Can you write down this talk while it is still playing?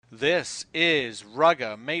This is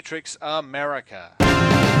Rugga Matrix America.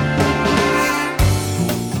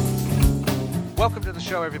 Welcome to the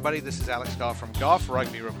show, everybody. This is Alex Goff from Goff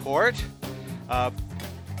Rugby Report. Back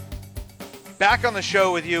on the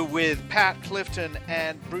show with you with Pat Clifton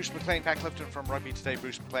and Bruce McLean. Pat Clifton from Rugby Today,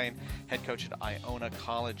 Bruce McLean, head coach at Iona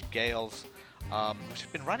College Gales, which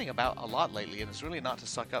have been running about a lot lately, and it's really not to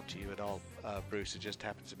suck up to you at all, Bruce. It just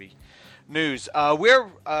happens to be news. We're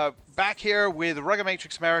back here with Rugga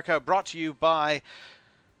Matrix America, brought to you by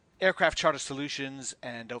Aircraft Charter Solutions,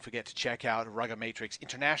 and don't forget to check out Rugga Matrix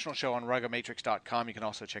International show on ruggamatrix.com. You can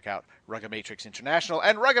also check out Rugga Matrix International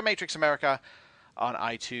and Rugga Matrix America on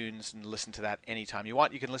iTunes and listen to that anytime you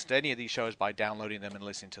want. You can listen to any of these shows by downloading them and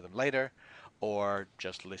listening to them later, or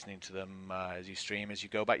just listening to them as you stream, as you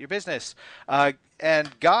go about your business.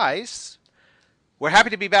 And guys, we're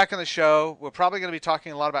happy to be back on the show. We're probably going to be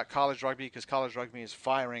talking a lot about college rugby because college rugby is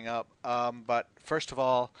firing up. But first of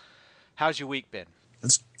all, how's your week been?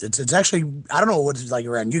 It's actually, I don't know what it's like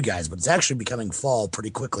around you guys, but it's actually becoming fall pretty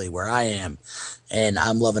quickly where I am, and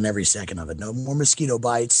I'm loving every second of it. No more mosquito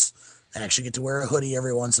bites. I actually get to wear a hoodie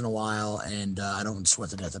every once in a while, and I don't sweat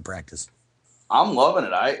to death at practice. I'm loving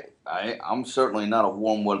it. I'm certainly not a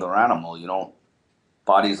warm weather animal. You know,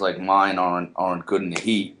 bodies like mine aren't good in the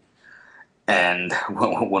heat. And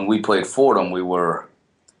when we played Fordham,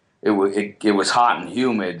 it was hot and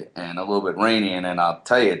humid and a little bit rainy. And then I'll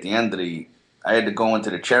tell you, at the end of I had to go into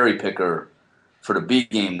the cherry picker for the B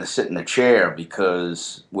game to sit in the chair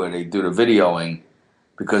because where they do the videoing,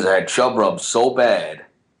 because I had chub rub so bad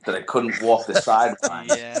that I couldn't walk the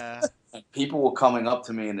sidelines. Yeah. And people were coming up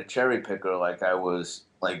to me in the cherry picker like I was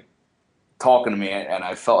like talking to me, and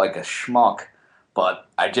I felt like a schmuck. But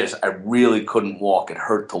I really couldn't walk. It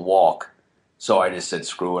hurt to walk. So I just said,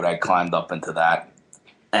 screw it. I climbed up into that.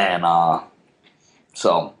 And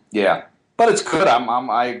so, yeah. But it's good.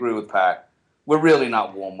 I agree with Pat. We're really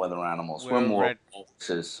not warm weather animals. We're more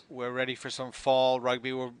horses. We're ready for some fall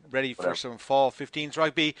rugby. We're ready for some fall 15s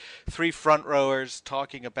rugby. 3 front rowers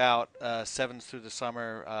talking about sevens through the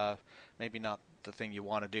summer. Maybe not the thing you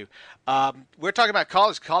want to do. We're talking about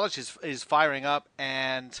college. College is firing up,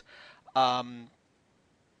 and I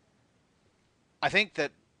think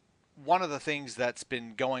that one of the things that's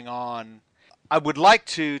been going on, I would like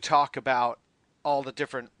to talk about all the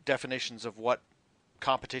different definitions of what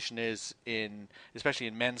competition is especially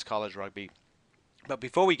in men's college rugby. But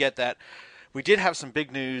before we get that, we did have some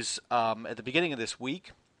big news at the beginning of this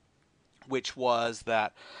week, which was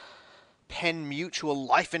that Penn Mutual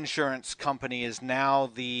Life Insurance Company is now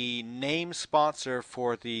the name sponsor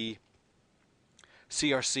for the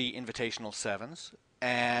CRC Invitational Sevens.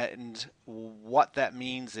 And what that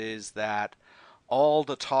means is that all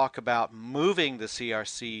the talk about moving the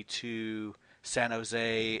CRC to San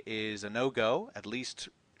Jose is a no-go, at least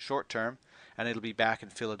short-term, and it'll be back in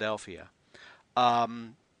Philadelphia.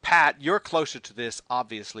 Pat, you're closer to this,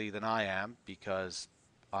 obviously, than I am, because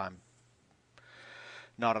I'm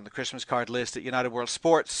not on the Christmas card list at United World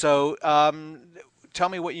Sports. So tell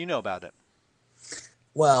me what you know about it.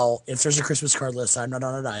 Well, if there's a Christmas card list, I'm not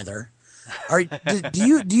on it either. Do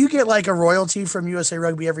you get like a royalty from USA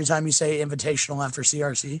Rugby every time you say invitational after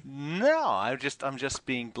CRC? No, I'm just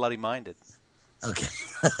being bloody minded. Okay.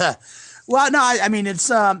 Well, no, I mean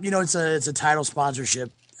it's it's a title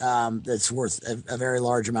sponsorship that's worth a very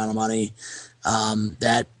large amount of money.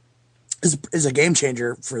 That is a game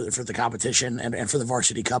changer for the competition and for the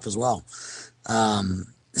Varsity Cup as well.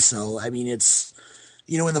 So I mean it's.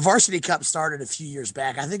 When the Varsity Cup started a few years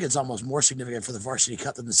back, I think it's almost more significant for the Varsity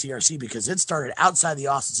Cup than the CRC because it started outside the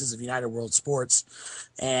auspices of United World Sports,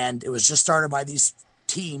 and it was just started by these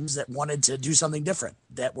teams that wanted to do something different,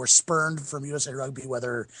 that were spurned from USA Rugby,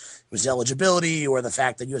 whether it was eligibility or the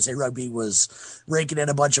fact that USA Rugby was raking in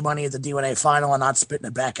a bunch of money at the D1A final and not spitting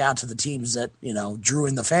it back out to the teams that, drew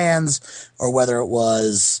in the fans, or whether it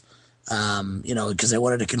was because they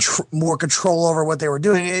wanted to more control over what they were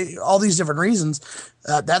doing, all these different reasons.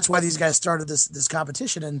 That's why these guys started this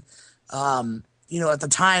competition. And, at the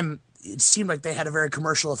time, it seemed like they had a very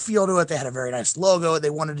commercial feel to it. They had a very nice logo. They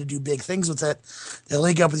wanted to do big things with it. They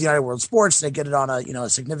link up with United World Sports. They get it on a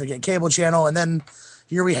significant cable channel. And then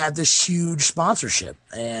here we had this huge sponsorship.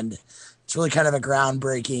 And it's really kind of a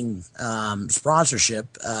groundbreaking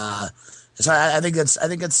sponsorship. So I think it's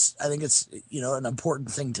an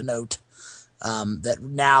important thing to note that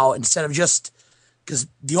now, instead of just because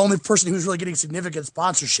the only person who's really getting significant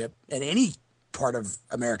sponsorship in any part of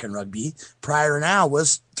American rugby prior to now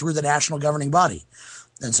was through the national governing body,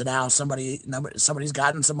 and so now somebody's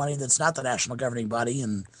gotten some money that's not the national governing body,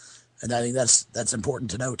 and I think that's important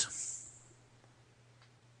to note.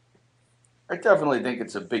 I definitely think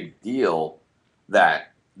it's a big deal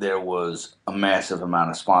that there was a massive amount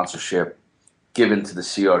of sponsorship given to the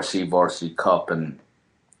CRC Varsity Cup, and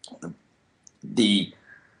the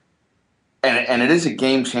and it is a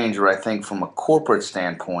game changer. I think from a corporate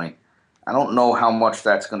standpoint, I don't know how much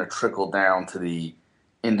that's going to trickle down to the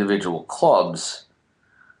individual clubs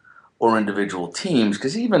or individual teams,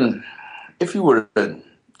 because even if you were to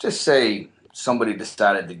just say somebody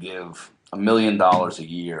decided to give $1 million a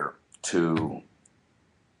year to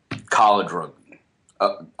college rugby,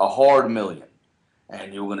 a hard million,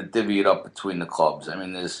 and you were going to divvy it up between the clubs. I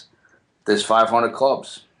mean, there's 500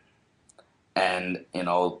 clubs, and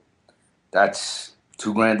that's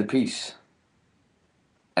 $2,000 a piece,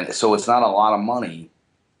 and so it's not a lot of money.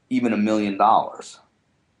 Even $1 million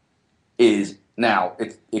is now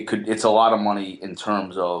it's a lot of money in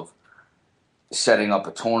terms of setting up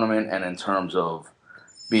a tournament and in terms of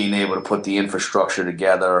being able to put the infrastructure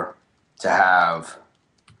together to have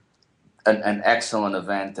an excellent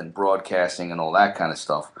event and broadcasting and all that kind of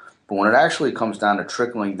stuff. But when it actually comes down to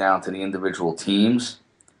trickling down to the individual teams,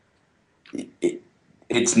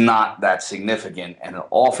 it's not that significant. And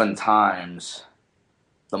oftentimes,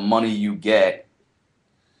 the money you get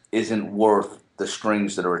isn't worth the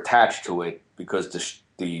strings that are attached to it, because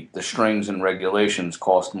the strings and regulations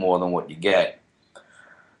cost more than what you get.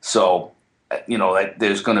 So,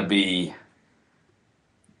 there's going to be.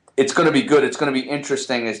 It's going to be good. It's going to be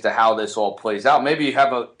interesting as to how this all plays out. Maybe you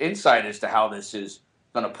have an insight as to how this is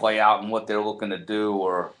going to play out and what they're looking to do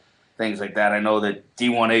or things like that. I know that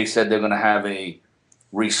D1A said they're going to have a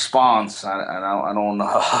response. I don't know.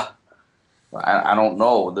 I don't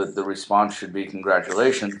know. The response should be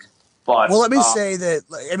congratulations. But well, let me say that,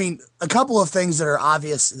 I mean, a couple of things that are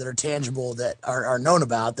obvious, that are tangible, that are known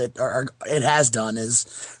about, that it has done,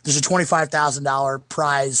 is there's a $25,000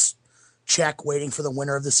 prize check waiting for the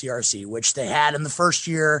winner of the CRC, which they had in the first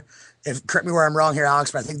year. Correct me where I'm wrong here,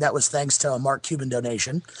 Alex, but I think that was thanks to a Mark Cuban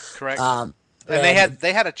donation. Correct. And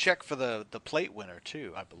they had a check for the plate winner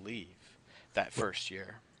too, I believe, that first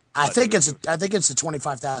year. I think it's the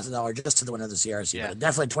 $25,000 just to the winner of the CRC, but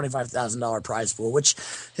definitely $25,000 prize pool, which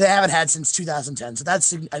they haven't had since 2010. So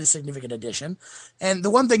that's a significant addition. And the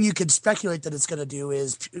one thing you could speculate that it's going to do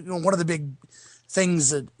is, one of the big things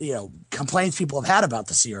that, complaints people have had about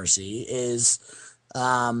the CRC is,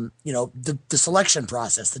 the selection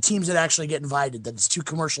process, the teams that actually get invited, that it's too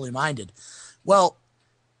commercially minded. Well,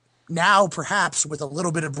 now perhaps with a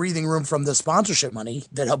little bit of breathing room from the sponsorship money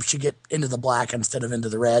that helps you get into the black instead of into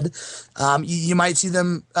the red, you might see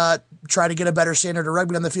them try to get a better standard of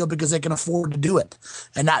rugby on the field because they can afford to do it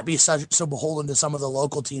and not be so beholden to some of the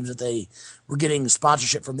local teams that they were getting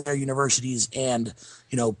sponsorship from their universities and,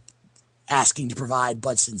 asking to provide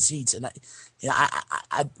butts and seats. And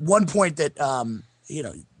I one point that,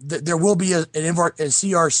 there will be a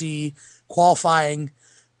CRC qualifying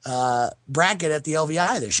bracket at the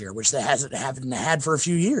LVI this year, which they haven't had for a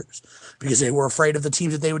few years because they were afraid of the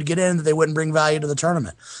teams that they would get in, that they wouldn't bring value to the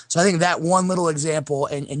tournament. So I think that one little example,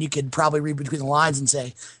 and you could probably read between the lines and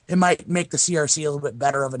say it might make the CRC a little bit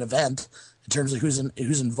better of an event in terms of who's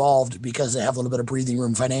involved, because they have a little bit of breathing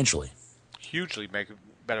room financially. Hugely make a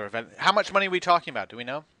better event. How much money are we talking about? Do we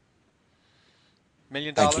know? $1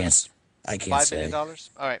 million? I can't say. $5 million?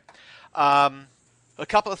 All right. A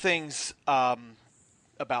couple of things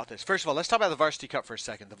about this. First of all, let's talk about the Varsity Cup for a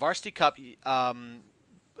second. The Varsity Cup,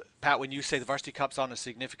 Pat, when you say the Varsity Cup's on a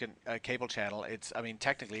significant cable channel,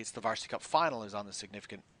 technically it's the Varsity Cup final is on the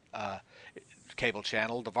significant cable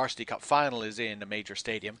channel. The Varsity Cup final is in a major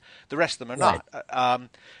stadium. The rest of them are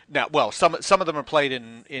not. Some of them are played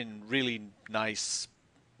in really nice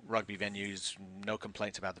rugby venues. No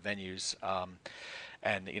complaints about the venues.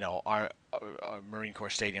 And our Marine Corps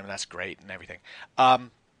Stadium, that's great and everything.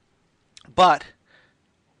 But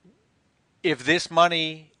if this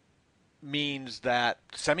money means that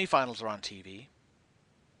semifinals are on TV,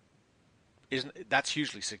 that's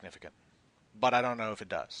hugely significant. But I don't know if it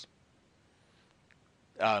does.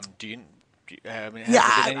 Has there been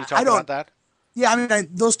any talk about that? Yeah,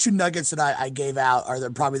 those two nuggets that I gave out are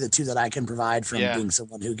probably the two that I can provide from being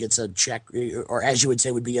someone who gets a check, or as you would say,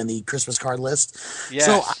 would be on the Christmas card list. Yes.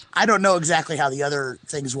 So I don't know exactly how the other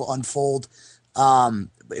things will unfold. But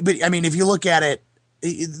if you look at it,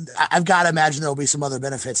 I've got to imagine there'll be some other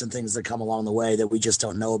benefits and things that come along the way that we just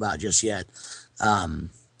don't know about just yet.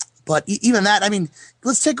 But even that,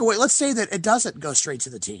 let's say that it doesn't go straight to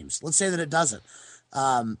the teams. Let's say that it doesn't.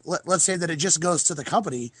 Let's say that it just goes to the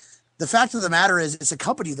company. The fact of the matter is, it's a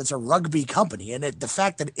company that's a rugby company, and the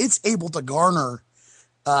fact that it's able to garner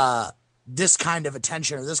this kind of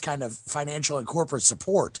attention or this kind of financial and corporate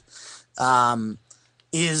support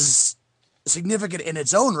is significant in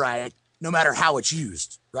its own right, no matter how it's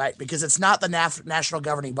used, right? Because it's not the national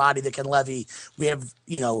governing body that can levy. We have,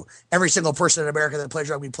 every single person in America that plays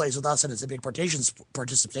rugby plays with us, and it's a big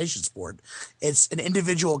participation sport. It's an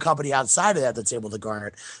individual company outside of that that's able to garner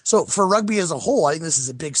it. So for rugby as a whole, I think this is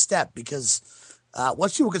a big step because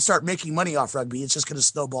once people can start making money off rugby, it's just going to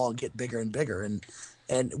snowball and get bigger and bigger.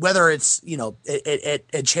 And whether it's,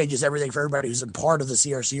 it changes everything for everybody who's in part of the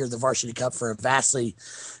CRC or the Varsity Cup for a vastly,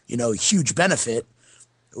 huge benefit,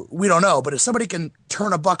 we don't know. But if somebody can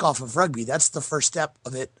turn a buck off of rugby, that's the first step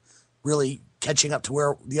of it really catching up to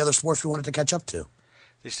where the other sports we wanted to catch up to.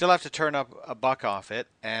 They still have to turn up a buck off it.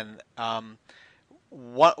 And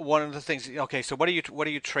one of the things, okay, so what are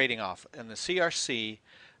you trading off? In the CRC,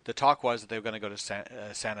 the talk was that they were going to go to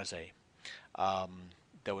San Jose.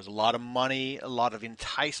 There was a lot of money, a lot of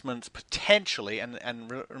enticements potentially, and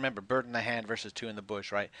remember, bird in the hand versus two in the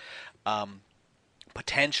bush, right?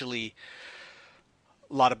 Potentially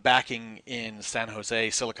a lot of backing in San Jose,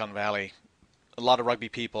 Silicon Valley, a lot of rugby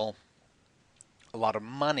people, a lot of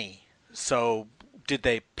money. So did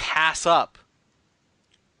they pass up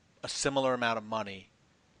a similar amount of money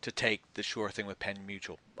to take the sure thing with Penn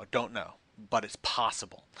Mutual? I don't know, but it's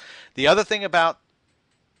possible. The other thing about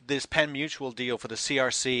this Penn Mutual deal for the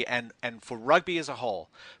CRC and for rugby as a whole,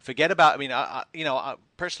 forget about,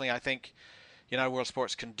 personally I think United World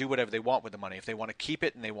Sports can do whatever they want with the money. If they want to keep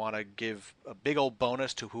it and they want to give a big old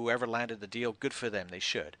bonus to whoever landed the deal, good for them, they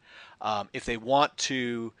should. If they want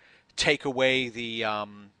to take away the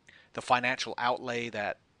financial outlay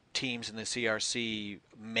that teams in the CRC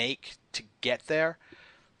make to get there,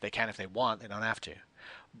 they can if they want, they don't have to.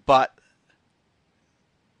 But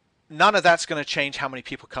none of that's going to change how many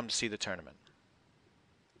people come to see the tournament.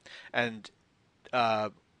 And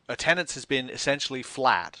attendance has been essentially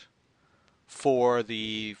flat for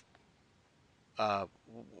the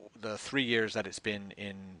 3 years that it's been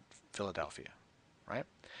in Philadelphia, right?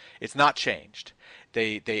 It's not changed.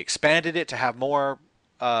 They expanded it to have more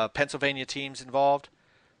Pennsylvania teams involved.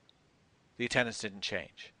 The attendance didn't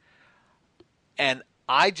change. And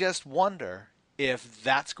I just wonder if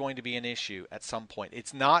that's going to be an issue at some point.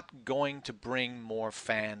 It's not going to bring more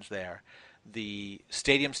fans there. The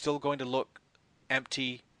stadium's still going to look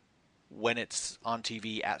empty when it's on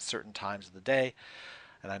TV at certain times of the day.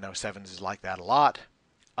 And I know Sevens is like that a lot.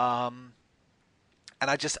 And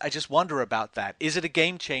I just wonder about that. Is it a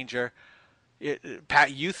game changer?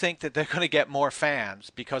 Pat, you think that they're going to get more fans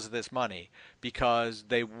because of this money, because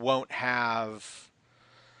they won't have,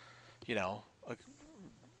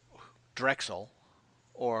 Drexel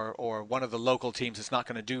or one of the local teams that's not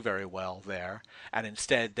going to do very well there, and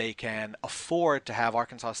instead they can afford to have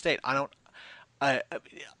Arkansas State.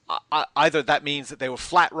 Either that means that they were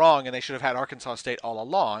flat wrong and they should have had Arkansas State all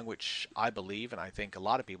along, which I believe, and I think a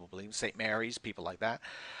lot of people believe, St. Mary's, people like that,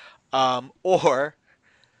 or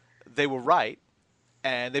they were right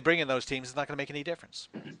and they bring in those teams. It's not going to make any difference.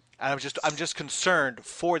 And I'm just concerned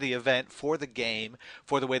for the event, for the game,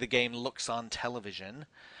 for the way the game looks on television,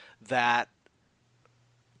 that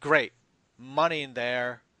great, money in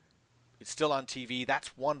there, it's still on TV,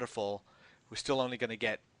 that's wonderful, we're still only going to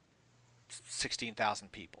get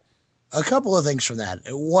 16,000 people. A couple of things from that.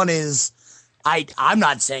 One is, I'm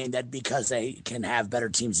not saying that because they can have better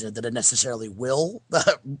teams in it that it necessarily will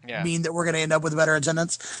mean that we're going to end up with better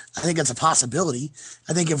attendance. I think it's a possibility.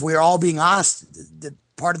 I think if we're all being honest, that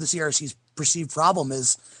part of the CRC's perceived problem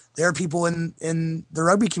is there are people in the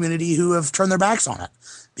rugby community who have turned their backs on it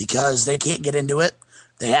because they can't get into it.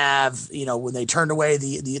 They have, when they turned away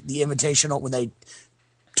the invitational, when they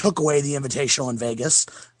took away the invitational in Vegas,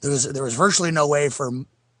 there was virtually no way for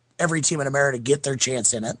every team in America to get their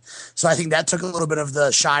chance in it. So I think that took a little bit of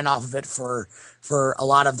the shine off of it for a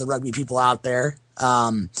lot of the rugby people out there.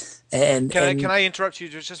 Can I interrupt you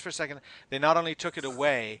just for a second? They not only took it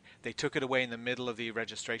away, they took it away in the middle of the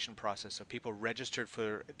registration process. So people registered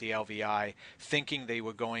for the LVI thinking they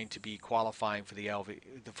were going to be qualifying for the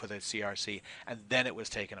CRC, and then it was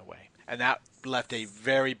taken away. And that left a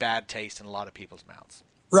very bad taste in a lot of people's mouths.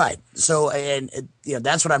 Right. So,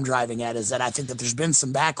 that's what I'm driving at, is that I think that there's been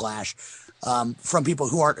some backlash from people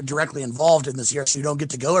who aren't directly involved in this year, so you don't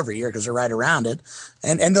get to go every year because they're right around it.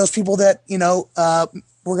 And those people that,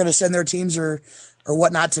 we're going to send their teams or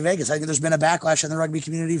whatnot to Vegas. I think there's been a backlash in the rugby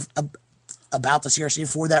community about the CRC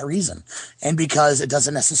for that reason. And because it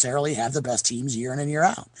doesn't necessarily have the best teams year in and year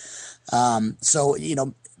out. So,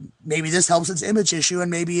 maybe this helps its image issue, and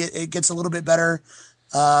maybe it gets a little bit better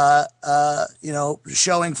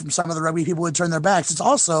showing from some of the rugby people who turn their backs. It's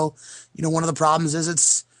also, one of the problems is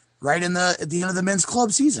it's right at the end of the men's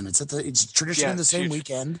club season. It's traditionally the same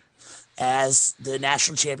weekend. as the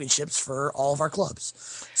national championships for all of our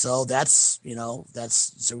clubs. So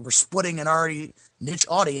so we're splitting an already niche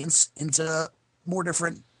audience into more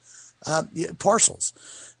different parcels.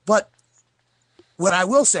 But what I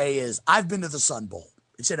will say is I've been to the Sun Bowl.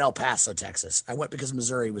 It's in El Paso, Texas. I went because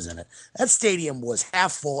Missouri was in it. That stadium was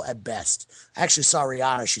half full at best. I actually saw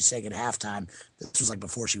Rihanna. She sang at halftime. This was like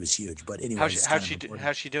before she was huge. But anyway, how's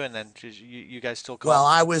she doing then? You guys still call? Well,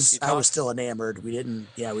 I was still enamored. We didn't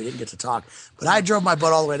get to talk. But I drove my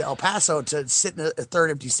butt all the way to El Paso to sit in a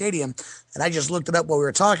third empty stadium, and I just looked it up while we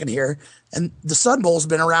were talking here. And the Sun Bowl's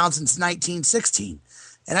been around since 1916.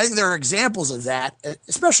 And I think there are examples of that,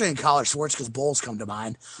 especially in college sports, because bowls come to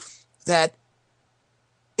mind, that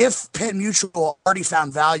if Penn Mutual already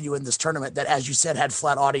found value in this tournament that, as you said, had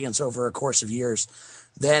flat audience over a course of years,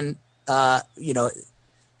 then,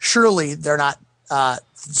 surely they're not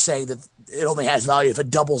saying that it only has value if it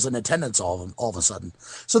doubles in attendance all of a sudden.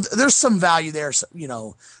 So there's some value there,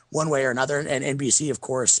 one way or another. And NBC, of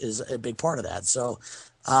course, is a big part of that. So,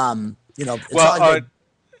 it's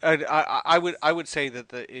I would say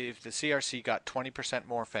that if the CRC got 20%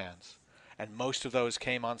 more fans, and most of those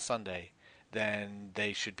came on Sunday, then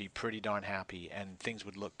they should be pretty darn happy, and things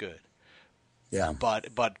would look good. Yeah. But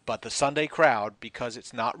the Sunday crowd, because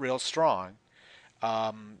it's not real strong,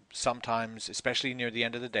 sometimes, especially near the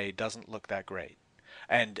end of the day, doesn't look that great.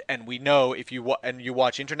 And we know if you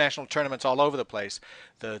watch international tournaments all over the place,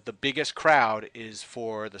 the biggest crowd is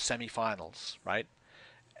for the semifinals, right?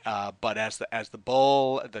 But as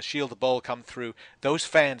the Shield Bowl come through, those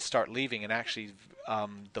fans start leaving, and actually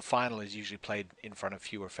the final is usually played in front of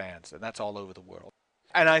fewer fans, and that's all over the world.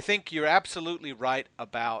 And I think you're absolutely right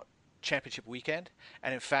about championship weekend.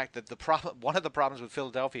 And in fact, that one of the problems with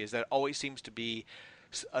Philadelphia is that it always seems to be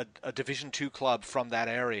a Division II club from that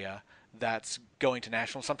area that's going to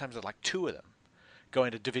national. Sometimes there's like two of them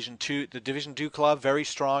going to Division II. The Division II club, very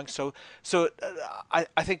strong. So I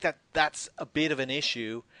think that's a bit of an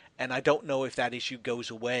issue, and I don't know if that issue goes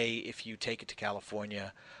away if you take it to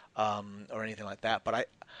California or anything like that. But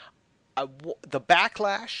the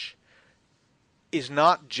backlash is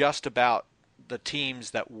not just about the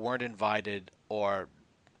teams that weren't invited or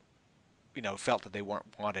felt that they weren't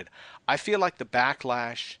wanted. I feel like the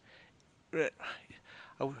backlash,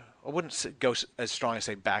 I wouldn't go as strong as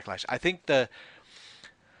say backlash. I think the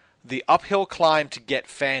uphill climb to get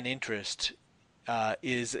fan interest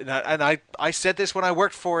is, and I said this when I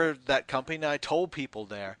worked for that company, and I told people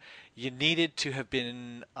there, you needed to have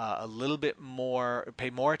been a little bit more, pay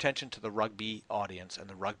more attention to the rugby audience and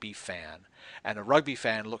the rugby fan. And a rugby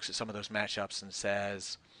fan looks at some of those matchups and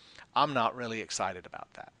says, I'm not really excited about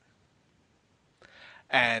that.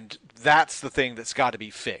 And that's the thing that's got to be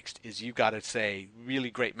fixed, is you've got to say really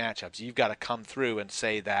great matchups. You've got to come through and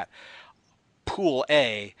say that Pool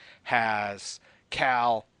A has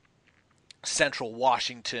Cal, Central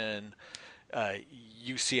Washington,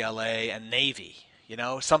 UCLA, and Navy.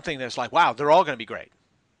 Something that's like, wow, they're all going to be great.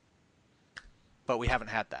 But we haven't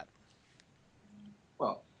had that.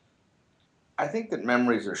 Well, I think that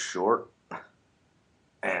memories are short,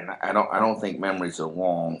 and I don't think memories are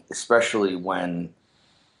long, especially when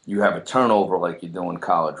you have a turnover like you do in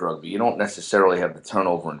college rugby. You don't necessarily have the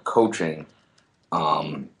turnover in coaching.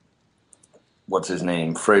 What's his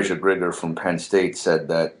name? Fraser Grigger from Penn State said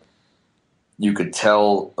that you could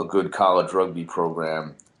tell a good college rugby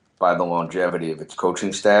program by the longevity of its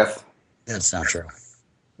coaching staff. That's not true.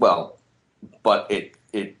 Well, but it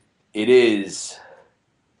is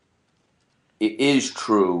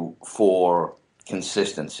true for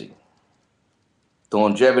consistency. The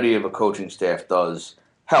longevity of a coaching staff does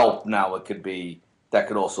help. Now that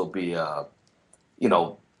could also be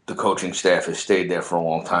the coaching staff has stayed there for a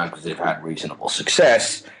long time because they've had reasonable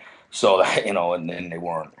success. So that, and then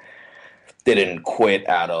they didn't quit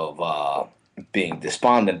out of being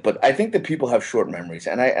despondent. But I think that people have short memories,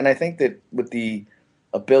 and I think that with the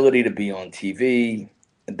ability to be on TV,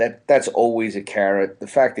 that's always a carrot. The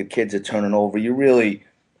fact that kids are turning over, you really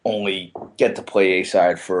only get to play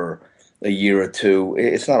A-side for a year or two.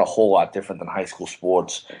 It's not a whole lot different than high school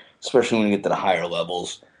sports, especially when you get to the higher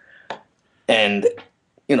levels. And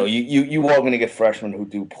you are going to get freshmen who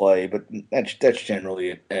do play, but that's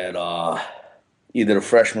generally at either the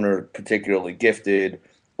freshmen are particularly gifted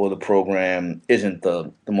or the program isn't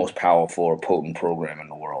the most powerful or potent program in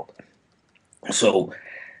the world. So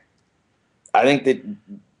I think that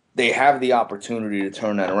they have the opportunity to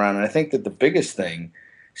turn that around. And I think that the biggest thing,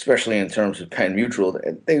 especially in terms of Penn Mutual,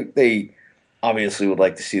 they obviously would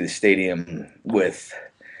like to see the stadium with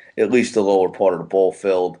at least the lower part of the bowl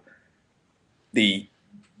filled. The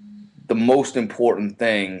most important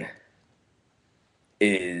thing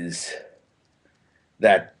is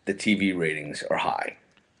that the TV ratings are high,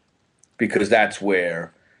 because that's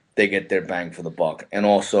where they get their bang for the buck, and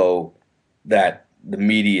also that the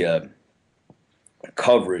media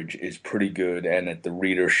coverage is pretty good, and that the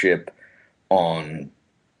readership on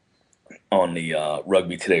the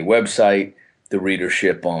Rugby Today website, the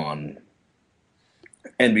readership on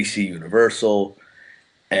NBC Universal,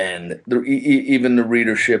 and even the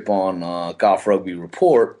readership on Golf Rugby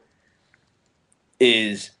Report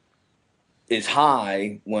is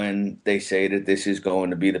high when they say that this is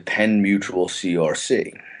going to be the Penn Mutual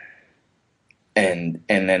CRC, and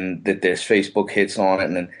then that there's Facebook hits on it,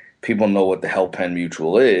 and then people know what the hell Penn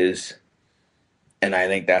Mutual is, and I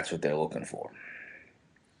think that's what they're looking for.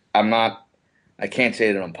 I can't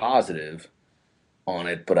say that I'm positive on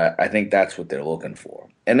it, but I think that's what they're looking for.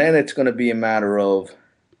 And then it's going to be a matter of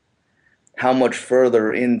how much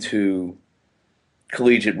further into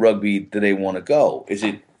collegiate rugby do they want to go?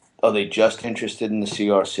 Are they just interested in the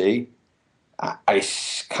CRC? I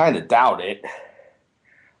kind of doubt it.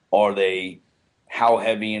 Are they, how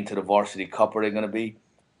heavy into the Varsity Cup are they going to be?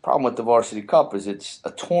 Problem with the Varsity Cup is it's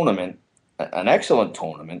a tournament, an excellent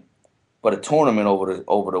tournament, but a tournament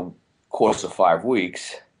over the course of 5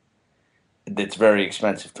 weeks that's very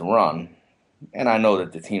expensive to run. And I know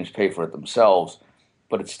that the teams pay for it themselves,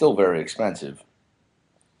 but it's still very expensive.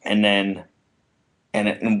 And then,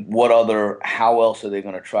 how else are they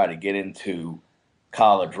going to try to get into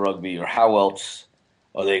college rugby, or how else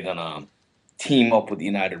are they going to team up with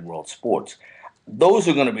United World Sports? Those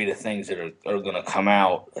are going to be the things that are going to come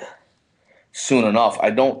out soon enough. I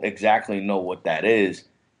don't exactly know what that is,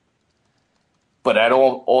 but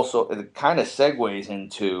it kind of segues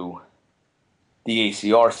into the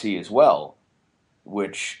ACRC as well,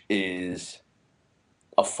 which is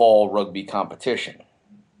a fall rugby competition,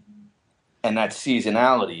 and that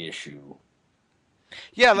seasonality issue.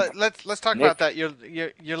 Yeah, let's talk about that.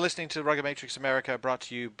 You're listening to Rugby Matrix America, brought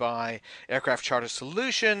to you by Aircraft Charter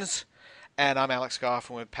Solutions, and I'm Alex Goff,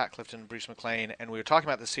 and with Pat Clifton and Bruce McLean, and we were talking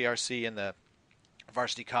about the CRC and the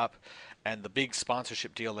Varsity Cup and the big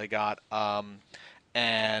sponsorship deal they got.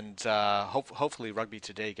 Hopefully Rugby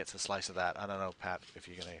Today gets a slice of that. I don't know, Pat, if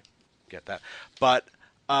you're going to get that. But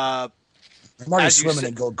I'm already swimming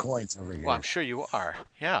in gold coins over here. Well, I'm sure you are.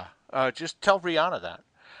 Yeah. Just tell Rihanna that.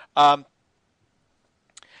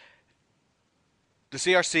 The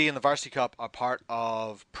CRC and the Varsity Cup are part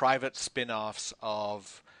of private spin-offs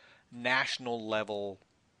of national level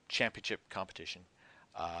championship competition.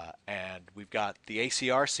 And we've got the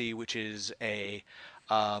ACRC, which is a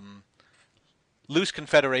loose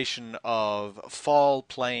confederation of fall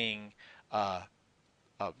playing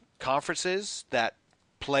conferences that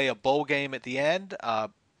play a bowl game at the end.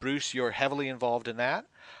 Bruce, you're heavily involved in that.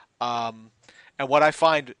 And what I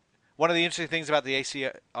find, one of the interesting things about the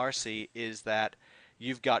ACRC is that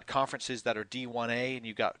you've got conferences that are D1A, and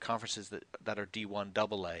you've got conferences that are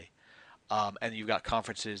D1AA. And you've got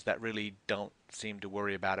conferences that really don't seem to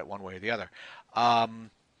worry about it one way or the other.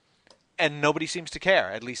 And nobody seems to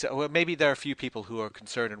care. At least, well, maybe there are a few people who are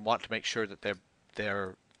concerned and want to make sure that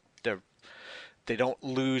they don't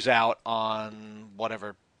lose out on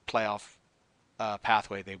whatever playoff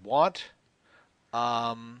pathway they want.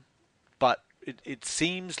 But it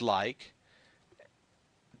seems like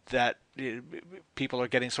that people are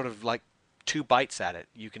getting sort of like two bites at it.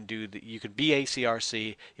 You can be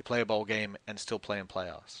ACRC, you play a bowl game, and still play in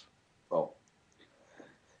playoffs. Oh,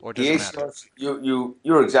 or does it matter?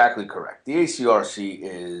 You're exactly correct. The ACRC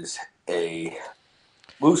is a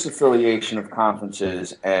loose affiliation of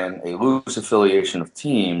conferences and a loose affiliation of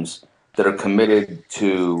teams that are committed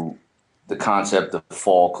to the concept of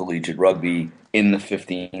fall collegiate rugby in the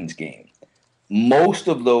 15s game. Most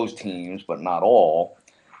of those teams, but not all,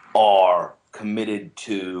 are committed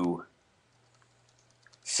to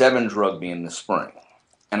sevens rugby in the spring.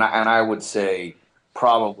 And I would say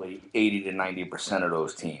probably 80 to 90% of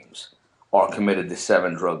those teams are committed to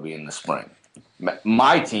sevens rugby in the spring.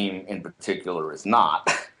 My team in particular is not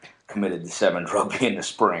committed to sevens rugby in the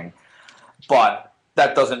spring, but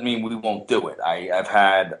that doesn't mean we won't do it. I've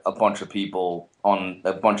had a bunch of kids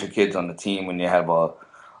on the team. When you have a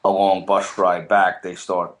long bus ride back, they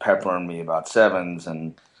start peppering me about sevens,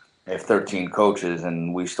 and I have 13 coaches,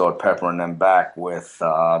 and we start peppering them back with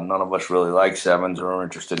none of us really like sevens or are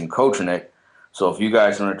interested in coaching it. So if you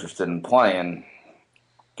guys are interested in playing,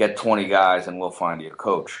 get 20 guys and we'll find you a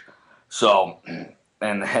coach. So,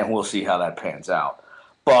 and we'll see how that pans out.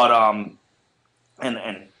 But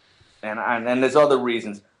and there's other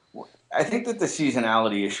reasons. I think that the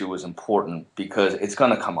seasonality issue is important because it's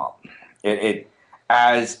going to come up.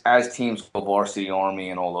 as teams go varsity, Army,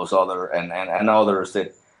 and all those other and others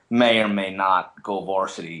that may or may not go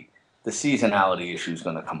varsity, the seasonality issue is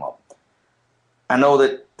going to come up. I know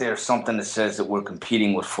that there's something that says that we're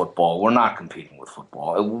competing with football. We're not competing with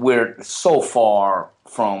football. We're so far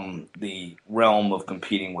from the realm of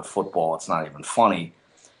competing with football, it's not even funny.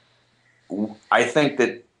 I think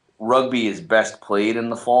that rugby is best played in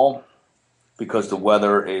the fall because the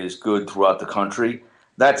weather is good throughout the country.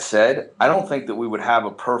 That said, I don't think that we would have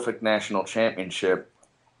a perfect national championship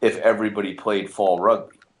if everybody played fall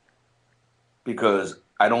rugby, because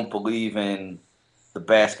I don't believe in the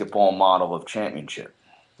basketball model of championship.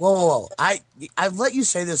 Whoa. I've let you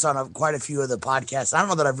say this on quite a few of the podcasts. I don't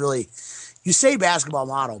know that I've really, you say basketball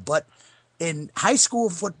model, but in high school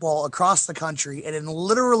football across the country and in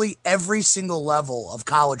literally every single level of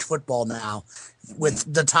college football now,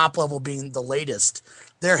 with the top level being the latest,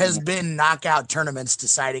 there has been knockout tournaments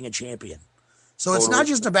deciding a champion. So it's not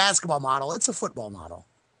just a basketball model, it's a football model.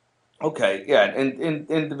 Okay, yeah, in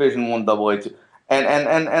Division I, AA2.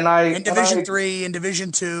 And I in Division III, in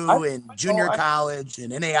Division II, in junior college, in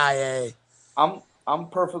NAIA. I'm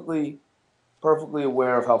perfectly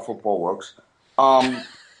aware of how football works.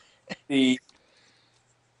 The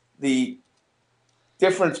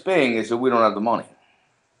difference being is that we don't have the money,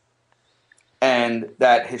 and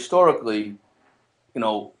that historically,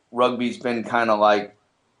 rugby's been kind of like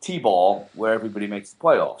t-ball, where everybody makes the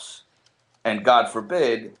playoffs, and God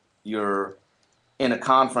forbid you're in a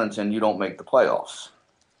conference and you don't make the playoffs.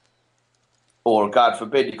 Or, God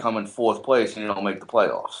forbid, you come in fourth place and you don't make the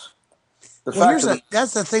playoffs.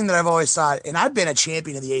 That's the thing that I've always thought, and I've been a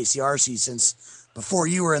champion of the ACRC since before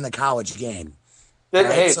you were in the college game.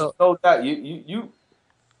 Hey, no doubt.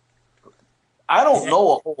 I don't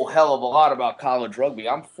know a whole hell of a lot about college rugby.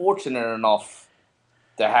 I'm fortunate enough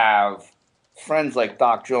to have friends like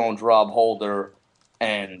Doc Jones, Rob Holder,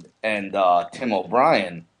 and Tim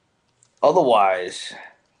O'Brien. Otherwise,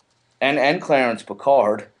 and Clarence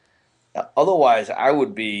Picard. Otherwise, I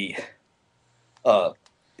would be.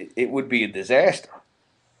 It would be a disaster.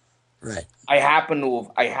 Right. I happen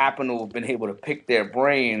to have been able to pick their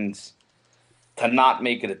brains to not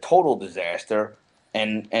make it a total disaster,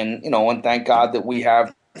 and thank God that we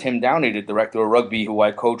have Tim Downey, the director of rugby, who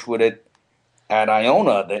I coach with it at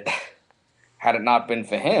Iona. That had it not been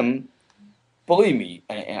for him, believe me,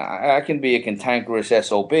 I can be a cantankerous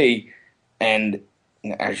SOB, and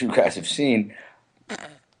as you guys have seen,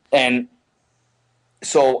 and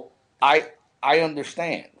so I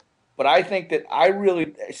understand, but I think that I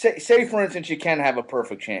really say for instance, you can have a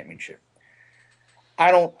perfect championship.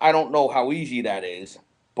 I don't know how easy that is,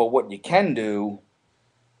 but what you can do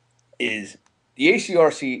is the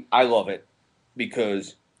ACRC. I love it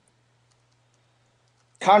because,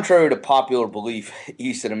 contrary to popular belief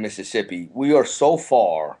east of the Mississippi, we are so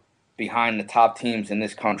far behind the top teams in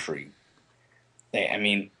this country. I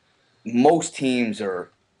mean, most teams are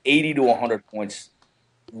 80 to 100 points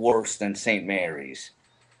worse than St. Mary's.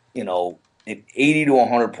 80 to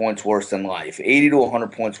 100 points worse than Life, 80 to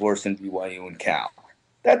 100 points worse than BYU and Cal.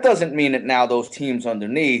 That doesn't mean that now those teams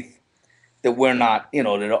underneath, that we're not,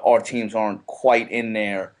 that our teams aren't quite in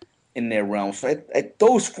their realm. So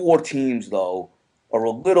those four teams, though, are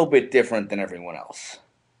a little bit different than everyone else.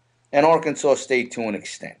 And Arkansas State to an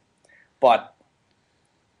extent. But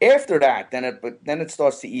after that, then it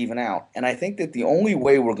starts to even out. And I think that the only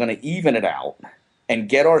way we're going to even it out and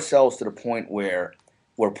get ourselves to the point where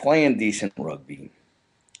we're playing decent rugby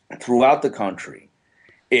throughout the country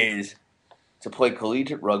is to play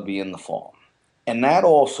collegiate rugby in the fall. And that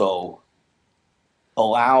also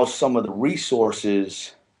allows some of the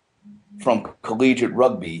resources from collegiate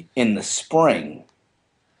rugby in the spring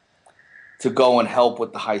to go and help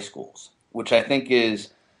with the high schools, which I think is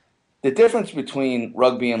the difference between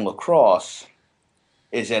rugby and lacrosse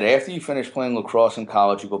is that after you finish playing lacrosse in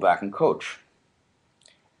college, you go back and coach.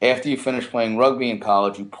 After you finish playing rugby in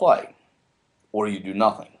college, you play, or you do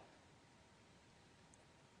nothing.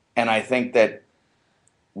 And I think that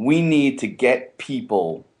we need to get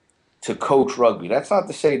people to coach rugby. That's not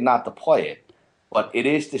to say not to play it, but it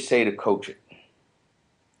is to say to coach it.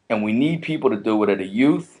 And we need people to do it at a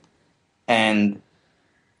youth and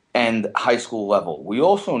high school level. We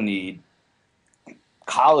also need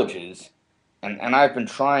colleges, and I've been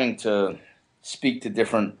trying to speak to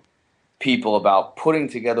different people about putting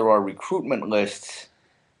together our recruitment lists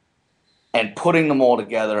and putting them all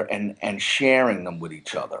together and sharing them with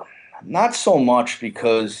each other. Not so much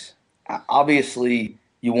because obviously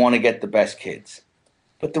you want to get the best kids,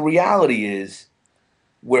 but the reality is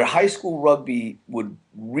where high school rugby would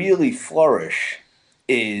really flourish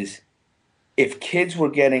is if kids were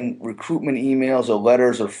getting recruitment emails or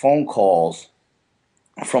letters or phone calls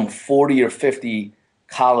from 40 or 50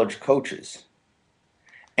 college coaches,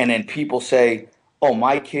 and then people say, oh,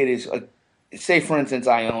 my kid is, say, for instance,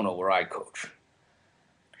 Iona, where I coach.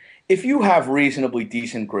 If you have reasonably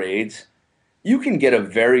decent grades, you can get a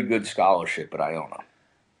very good scholarship at Iona.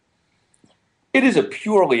 It is a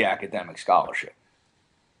purely academic scholarship.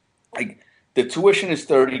 Like, the tuition is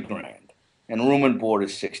 30 grand and room and board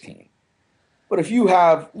is 16. But if you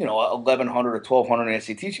have, 1,100 or 1,200 in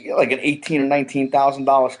SATs, you get like an $18,000 or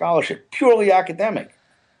 $19,000 scholarship, purely academic.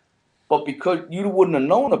 But because you wouldn't have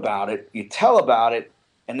known about it, you tell about it,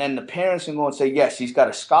 and then the parents can go and say, yes, he's got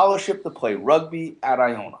a scholarship to play rugby at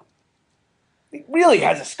Iona. He really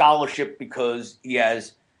has a scholarship because he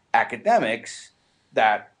has academics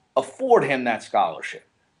that afford him that scholarship.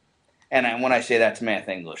 And when I say that's math,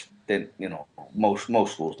 English, then most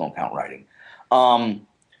schools don't count writing.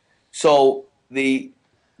 So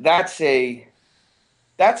that's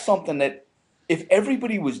something that if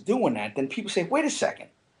everybody was doing that, then people say, wait a second,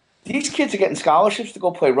 these kids are getting scholarships to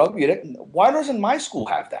go play rugby. Why doesn't my school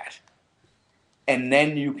have that? And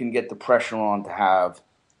then you can get the pressure on to have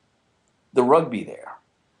the rugby there.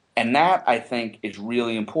 And that, I think, is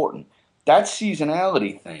really important. That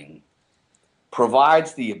seasonality thing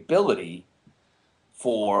provides the ability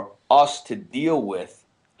for us to deal with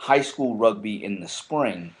high school rugby in the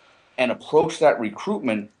spring and approach that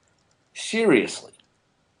recruitment seriously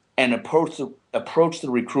and approach the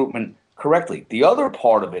recruitment correctly. The other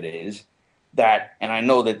part of it is that, and I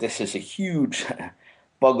know that this is a huge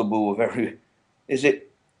bugaboo is that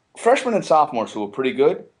freshmen and sophomores who are pretty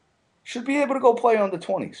good should be able to go play on the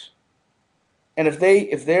 20s. And if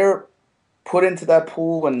they're put into that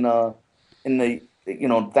pool in the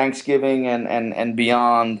Thanksgiving and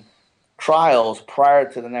beyond trials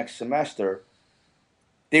prior to the next semester,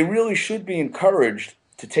 they really should be encouraged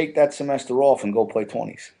to take that semester off and go play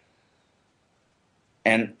 20s.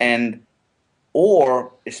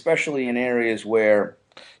 Or especially in areas where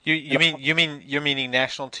you're meaning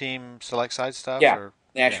national team select side stuff? Yeah, or?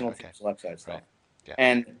 national team select side stuff. Right. Yeah.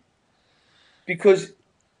 And because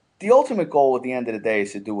the ultimate goal at the end of the day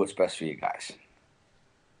is to do what's best for you guys.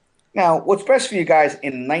 Now, what's best for you guys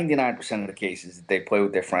in 99% of the cases is they play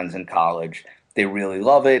with their friends in college. They really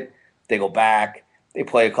love it. They go back. They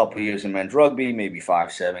play a couple of years in men's rugby, maybe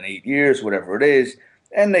 5, 7, 8 years, whatever it is.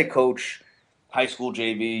 And they coach high school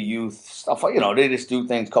JV, youth, stuff like, they just do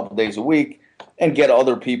things a couple of days a week and get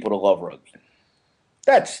other people to love rugby.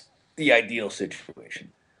 That's the ideal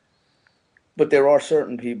situation. But there are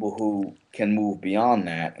certain people who can move beyond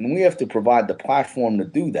that, and we have to provide the platform to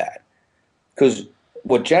do that. Because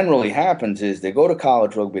what generally happens is they go to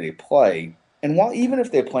college rugby, they play, and even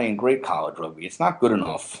if they're playing great college rugby, it's not good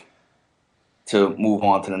enough to move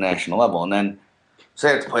on to the national level. And then say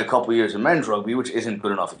they have to play a couple of years of men's rugby, which isn't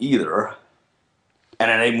good enough either, and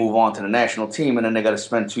then they move on to the national team, and then they got to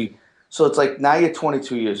spend 2 years. So it's like now you're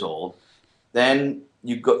 22 years old, then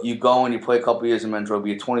you go and you play a couple of years of men's rugby,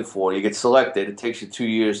 you're 24, you get selected, it takes you 2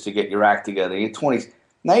 years to get your act together, you're 20,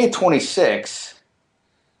 now you're 26,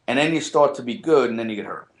 and then you start to be good, and then you get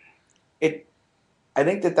hurt. I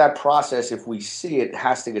think that process, if we see it,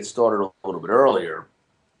 has to get started a little bit earlier,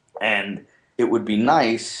 and it would be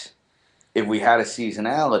nice if we had a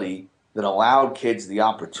seasonality that allowed kids the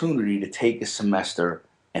opportunity to take a semester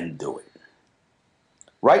and do it.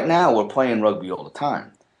 Right now, we're playing rugby all the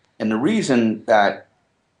time, and the reason that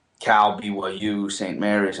Cal, BYU, St.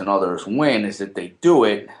 Mary's, and others win is that they do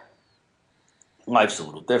it. Life's a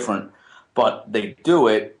little different, but they do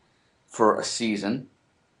it for a season,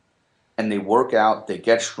 and they work out, they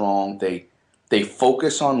get strong, they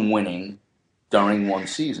focus on winning during one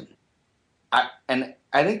season.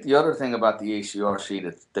 I think the other thing about the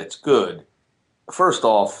ACRC that's good, first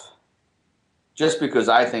off, just because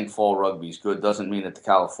I think fall rugby is good doesn't mean that the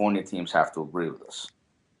California teams have to agree with us.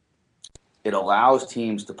 It allows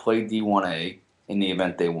teams to play D1A in the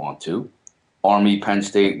event they want to. Army, Penn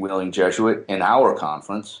State, Wheeling, Jesuit in our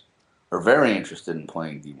conference are very interested in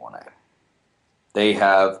playing D1A.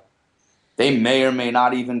 They may or may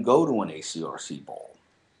not even go to an ACRC bowl.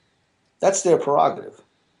 That's their prerogative.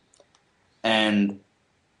 And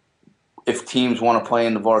if teams want to play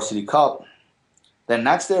in the Varsity Cup, then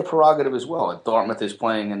that's their prerogative as well. If Dartmouth is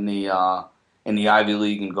playing in the Ivy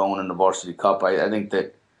League and going in the Varsity Cup, I think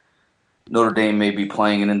that Notre Dame may be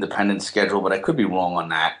playing an independent schedule, but I could be wrong on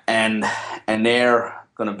that. And they're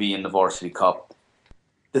going to be in the Varsity Cup.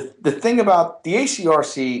 The thing about the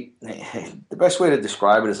ACRC, the best way to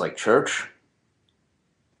describe it is like church.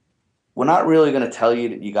 We're not really going to tell you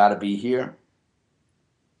that you got to be here.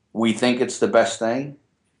 We think it's the best thing,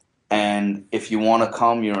 And if you want to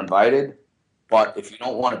come, you're invited. But if you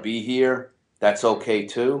don't want to be here, that's okay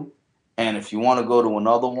too. And if you want to go to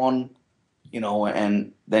another one,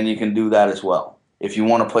 and then you can do that as well. If you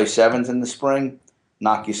want to play sevens in the spring,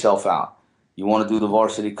 knock yourself out. You want to do the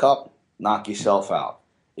Varsity Cup, knock yourself out.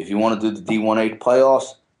 If you want to do the D1A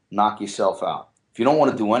playoffs, knock yourself out. If you don't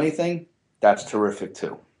want to do anything, that's terrific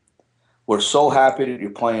too. We're so happy that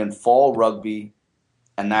you're playing fall rugby,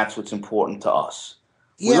 and that's what's important to us.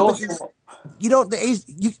 Yeah,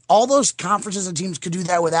 all those conferences and teams could do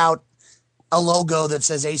that without a logo that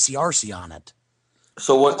says ACRC on it.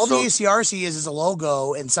 So what? All the ACRC is a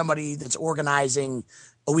logo and somebody that's organizing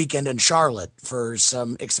a weekend in Charlotte for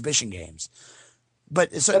some exhibition games.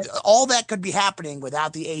 But so all that could be happening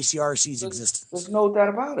without the ACRC's existence. There's no doubt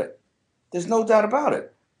about it. There's no doubt about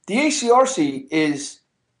it. The ACRC is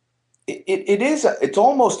it's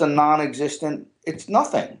almost a non-existent. It's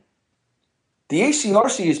nothing. The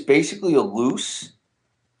ACRC is basically a loose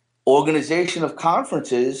organization of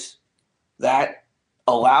conferences that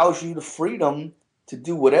allows you the freedom to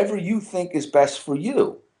do whatever you think is best for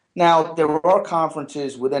you. Now, there are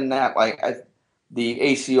conferences within that, like the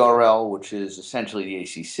ACRL, which is essentially the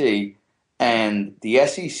ACC, and the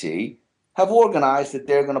SEC have organized that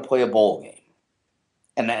they're going to play a bowl game.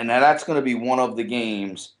 And that's going to be one of the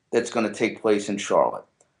games that's going to take place in Charlotte.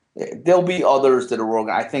 There'll be others that are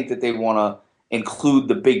organized. I think that they want to include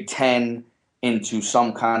the Big Ten into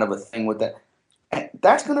some kind of a thing with that. And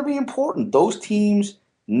that's going to be important. Those teams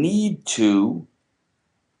need to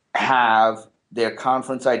have their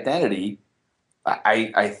conference identity.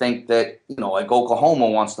 I think that, like Oklahoma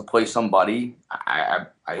wants to play somebody. I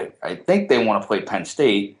think they want to play Penn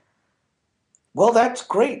State. Well, that's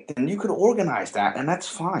great. Then you could organize that, and that's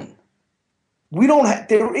fine.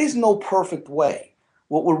 There is no perfect way.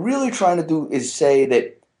 What we're really trying to do is say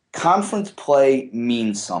that conference play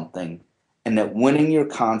means something, and that winning your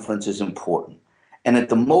conference is important. And that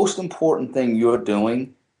the most important thing you're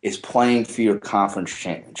doing is playing for your conference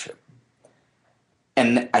championship.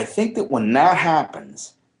 And I think that when that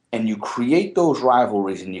happens, and you create those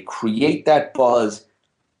rivalries, and you create that buzz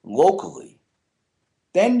locally,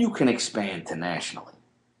 then you can expand to nationally.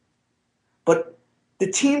 But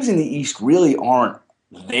the teams in the East really aren't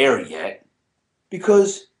there yet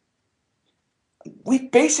because we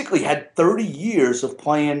basically had 30 years of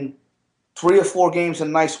playing 3 or 4 games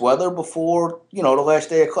in nice weather before, the last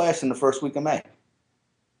day of class in the first week of May.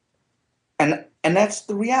 And that's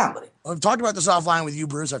the reality. I've talked about this offline with you,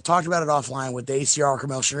 Bruce. I've talked about it offline with the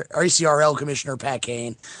ACRL Commissioner Pat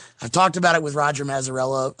Kane. I've talked about it with Roger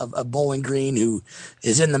Mazzarella of Bowling Green, who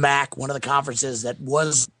is in the MAC, one of the conferences that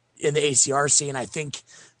was in the ACRC. And I think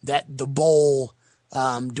that the bowl,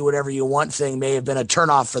 do whatever you want thing may have been a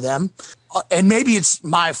turnoff for them. And maybe it's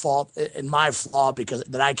my fault and my flaw because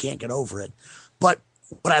that I can't get over it. But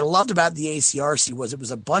what I loved about the ACRC was it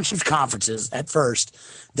was a bunch of conferences at first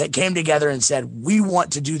that came together and said, we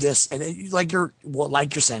want to do this. And like you're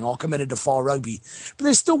saying, all committed to fall rugby, but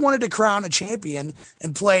they still wanted to crown a champion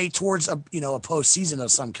and play towards a postseason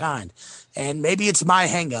of some kind. And maybe it's my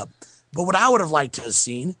hang up, but what I would have liked to have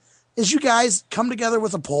seen is you guys come together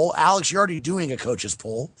with a poll. Alex, you're already doing a coach's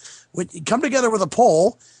poll. Come together with a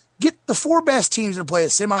poll, get the 4 best teams to play a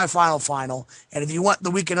semifinal final. And if you want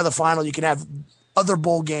the weekend of the final, you can have other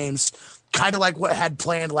bowl games, kind of like what had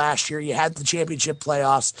planned last year. You had the championship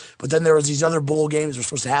playoffs, but then there was these other bowl games that were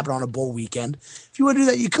supposed to happen on a bowl weekend. If you want to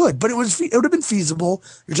do that, you could, but it would have been feasible.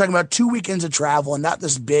 You're talking about 2 weekends of travel and not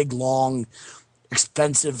this big, long,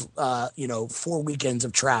 expensive, 4 weekends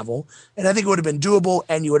of travel. And I think it would have been doable,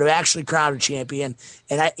 and you would have actually crowned a champion.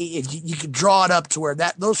 And if you could draw it up to where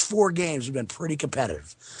those 4 games have been pretty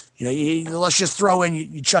competitive. Let's just throw in,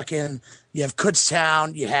 you chuck in, you have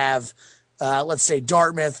Kutztown, you have, let's say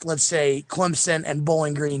Dartmouth, let's say Clemson and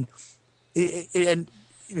Bowling Green. And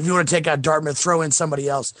if you want to take out Dartmouth, throw in somebody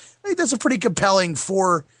else. I think that's a pretty compelling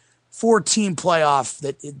four-team playoff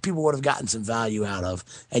that people would have gotten some value out of,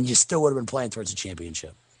 and you still would have been playing towards a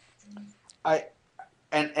championship. I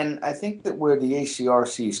think that where the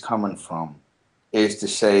ACRC is coming from is to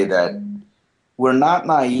say that we're not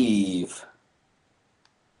naive,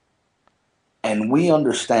 and we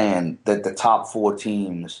understand that the top 4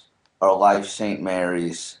 teams are Life, St.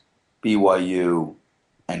 Mary's, BYU,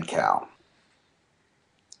 and Cal.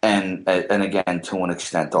 And again, to an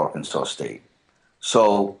extent, Arkansas State.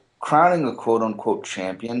 So crowning a quote-unquote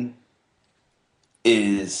champion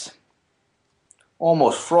is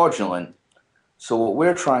almost fraudulent. So what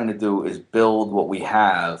we're trying to do is build what we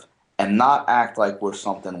have and not act like we're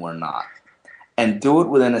something we're not. And do it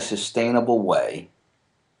within a sustainable way.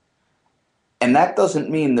 And that doesn't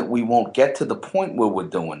mean that we won't get to the point where we're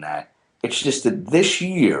doing that. It's just that this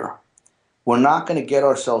year, we're not going to get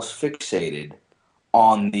ourselves fixated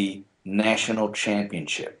on the national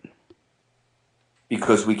championship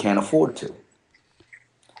because we can't afford to.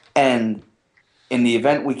 And in the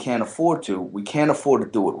event we can't afford to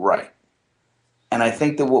do it right. And I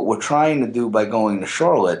think that what we're trying to do by going to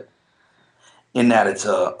Charlotte, in that it's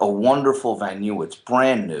a wonderful venue, it's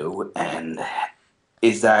brand new, and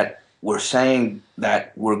is that we're saying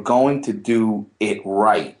that we're going to do it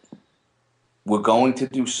right. We're going to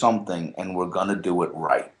do something, and we're going to do it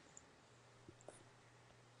right.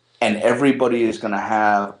 And everybody is going to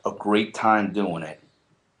have a great time doing it.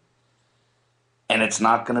 And it's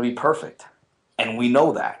not going to be perfect. And we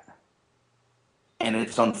know that. And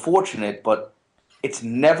it's unfortunate, but it's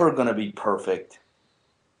never going to be perfect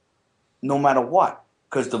no matter what.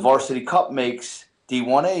 Because the Varsity Cup makes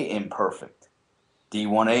D1A imperfect.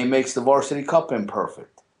 D1A makes the Varsity Cup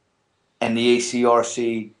imperfect. And the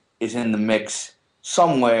ACRC is in the mix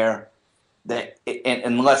somewhere that,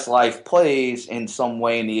 unless life plays in some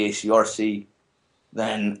way in the ACRC,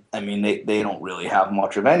 then, I mean, they don't really have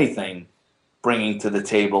much of anything bringing to the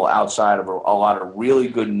table outside of a lot of really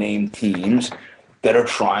good named teams that are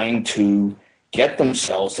trying to get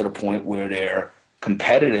themselves to the point where they're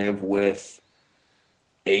competitive with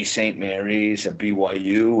a St. Mary's, a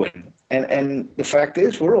BYU, and the fact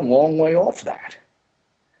is we're a long way off that.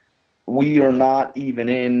 We are not even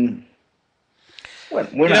in.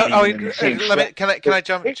 We're not even in the same can I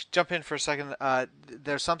jump in for a second?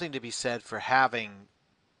 There's something to be said for having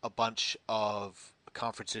a bunch of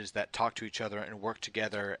conferences that talk to each other and work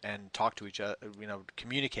together and talk to each other,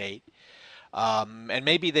 communicate. And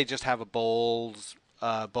maybe they just have a bowl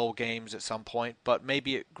games at some point, but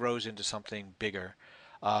maybe it grows into something bigger,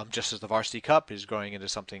 just as the Varsity Cup is growing into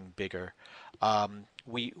something bigger.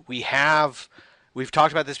 We've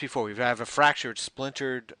talked about this before. We have a fractured,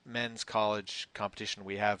 splintered men's college competition.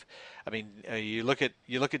 You look at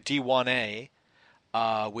D1A,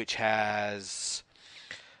 which has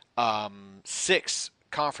 6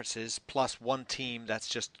 conferences plus one team that's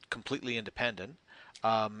just completely independent.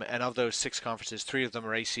 And of those 6 conferences, 3 of them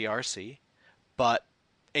are ACRC. But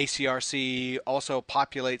ACRC also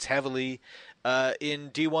populates heavily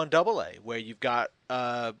in D1AA, where you've got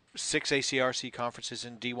 6 ACRC conferences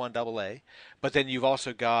in D1AA. But then you've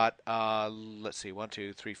also got,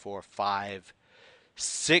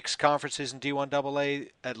 6 conferences in D1AA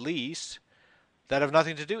at least that have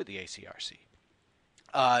nothing to do with the ACRC.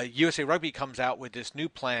 USA Rugby comes out with this new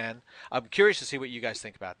plan. I'm curious to see what you guys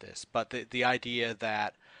think about this, but the idea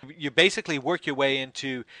that you basically work your way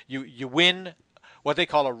into, you win what they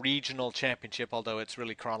call a regional championship, although it's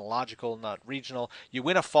really chronological, not regional. You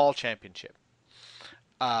win a fall championship.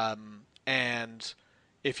 And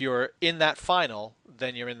if you're in that final,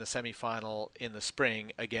 then you're in the semifinal in the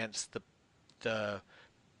spring against the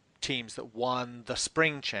teams that won the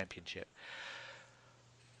spring championship.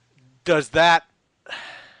 What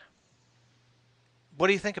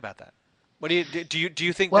do you think about that? What do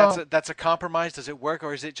you think that's a compromise? Does it work,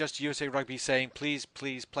 or is it just USA Rugby saying please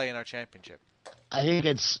play in our championship? I think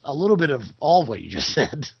it's a little bit of all of what you just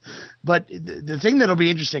said. But the thing that'll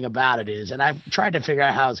be interesting about it is, and I've tried to figure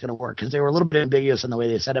out how it's going to work because they were a little bit ambiguous in the way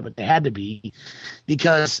they said it, but they had to be,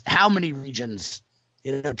 because how many regions?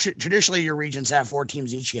 Traditionally your regions have 4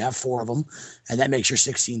 teams each. You have 4 of them, and that makes your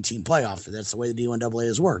 16-team playoff. That's the way the D1AA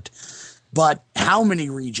has worked. But how many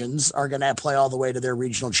regions are going to play all the way to their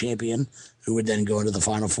regional champion, who would then go into the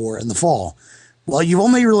Final Four in the fall? Well, you've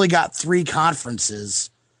only really got 3 conferences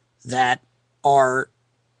that are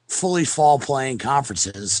fully fall playing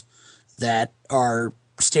conferences that are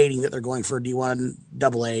stating that they're going for a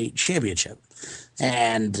D1AA championship.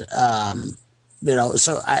 And,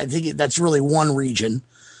 so I think that's really one region.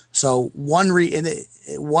 So one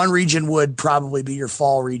region would probably be your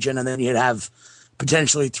fall region, and then you'd have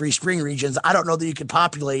potentially 3 spring regions. I don't know that you could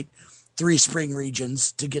populate 3 spring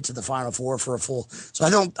regions to get to the Final Four for a full. So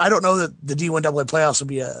I don't know that the D1AA playoffs will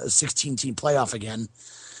be a 16-team playoff again.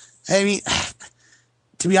 I mean,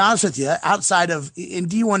 to be honest with you, outside of in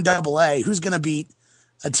D1AA, who's going to beat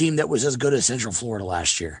a team that was as good as Central Florida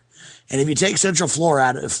last year? And if you take Central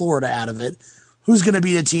Florida out of it, who's going to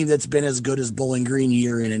beat a team that's been as good as Bowling Green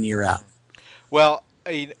year in and year out? Well,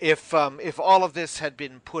 if all of this had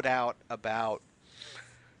been put out about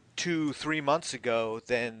 2-3 months ago,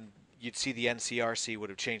 then you'd see the NCRC would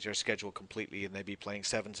have changed their schedule completely, and they'd be playing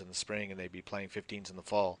 7s in the spring, and they'd be playing 15s in the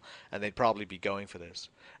fall, and they'd probably be going for this.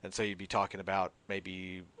 And so you'd be talking about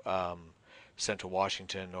maybe Central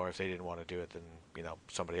Washington, or if they didn't want to do it, then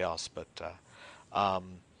somebody else. But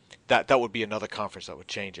that would be another conference that would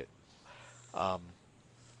change it.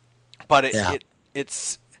 But Yeah.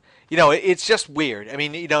 it's it's just weird. I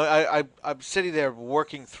mean, I'm sitting there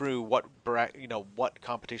working through what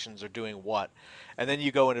competitions are doing what, and then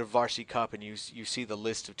you go into Varsity Cup and you see the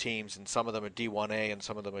list of teams, and some of them are D1A and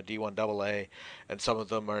some of them are D1AA, and some of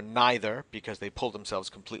them are neither because they pulled themselves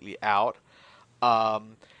completely out.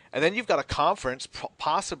 And then you've got a conference,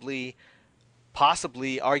 possibly,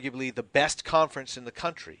 arguably the best conference in the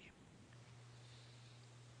country,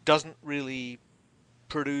 doesn't really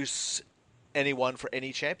produce anyone for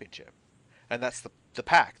any championship, and that's the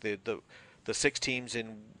Pac, the six teams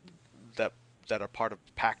in that are part of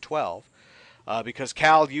Pac-12, because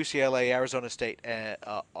Cal, UCLA, Arizona State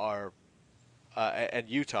are and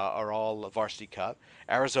Utah are all Varsity Cup.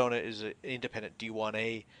 Arizona is an independent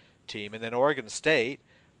D1A team, and then Oregon State,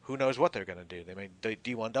 who knows what they're going to do? They may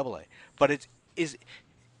D1AA, but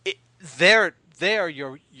they're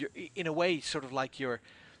you're in a way sort of like you're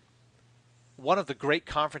one of the great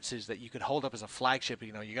conferences that you could hold up as a flagship.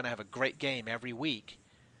 You're going to have a great game every week.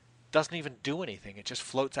 Doesn't even do anything. It just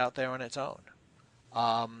floats out there on its own.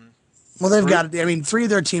 Well, they've got. I mean, 3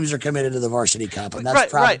 of their teams are committed to the Varsity Cup, and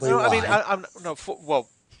that's right. probably No, why. I mean, I'm no.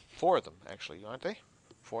 4 of them actually, aren't they?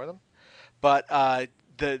 4 of them. But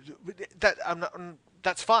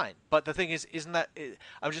that's fine. But the thing is, isn't that?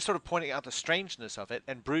 I'm just sort of pointing out the strangeness of it.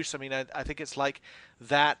 And Bruce, I mean, I think it's like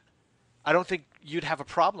that. I don't think you'd have a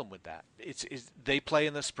problem with that. It's they play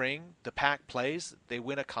in the spring. The Pac plays. They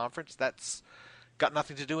win a conference. That's got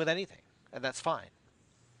nothing to do with anything, and that's fine.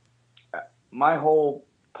 My whole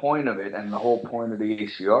point of it, and the whole point of the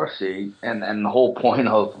ACRC, and the whole point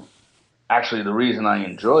of actually the reason I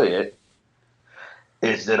enjoy it,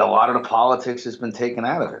 is that a lot of the politics has been taken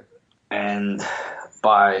out of it, and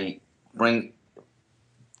the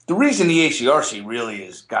reason the ACRC really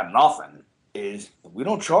has got nothing is we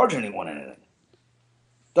don't charge anyone anything.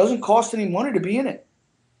 It doesn't cost any money to be in it.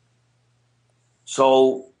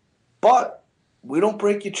 So, but we don't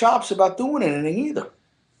break your chops about doing anything either.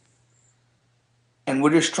 And we're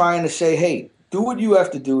just trying to say, hey, do what you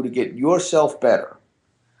have to do to get yourself better.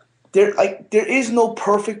 There is no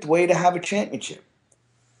perfect way to have a championship.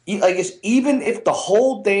 I guess even if the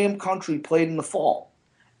whole damn country played in the fall,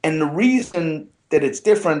 and the reason that it's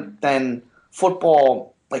different than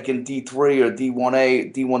football, like in D3 or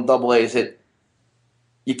D1A, D1AA, is that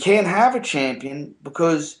you can't have a champion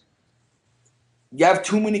because you have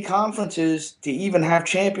too many conferences to even have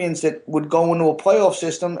champions that would go into a playoff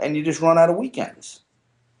system, and you just run out of weekends.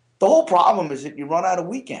 The whole problem is that you run out of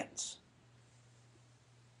weekends.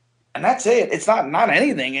 And that's it. It's not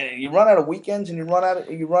anything. You run out of weekends, and you run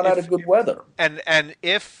out of good weather. And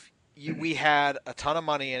if we had a ton of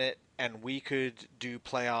money in it, and we could do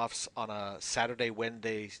playoffs on a Saturday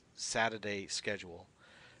schedule,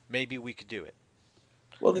 maybe we could do it.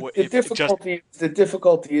 Well, the difficulty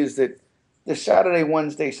is that the Saturday,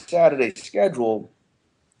 Wednesday, Saturday schedule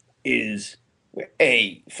is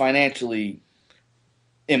financially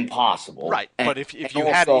impossible. Right, but if you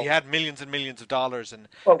had millions and millions of dollars and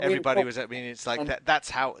everybody was, I mean, it's like that. That's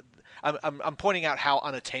how I'm pointing out how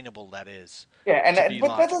unattainable that is. Yeah,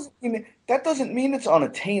 that doesn't mean it's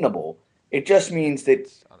unattainable. It just means that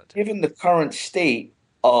given the current state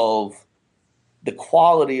of the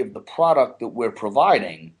quality of the product that we're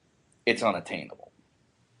providing, it's unattainable.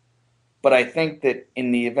 But I think that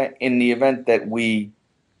in the event that you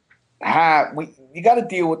got to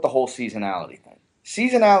deal with the whole seasonality thing.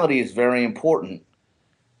 Seasonality is very important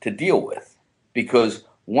to deal with because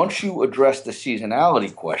once you address the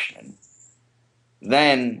seasonality question,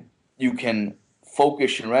 then you can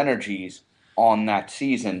focus your energies on that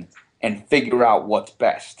season and figure out what's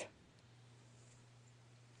best.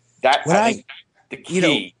 I think the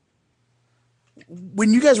key.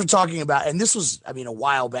 When you guys were talking about, and this was, I mean, a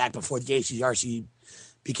while back before the ACRC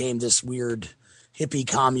became this weird hippie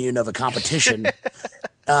commune of a competition,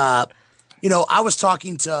 I was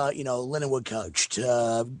talking to, Lindenwood coach,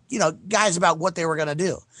 to, guys about what they were going to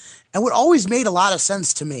do. And what always made a lot of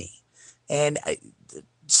sense to me, and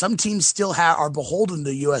some teams still are beholden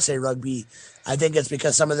to USA Rugby. I think it's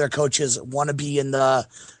because some of their coaches want to be in the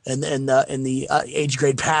age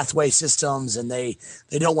grade pathway systems, and they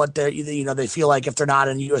don't want they feel like if they're not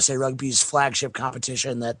in USA Rugby's flagship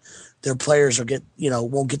competition that their players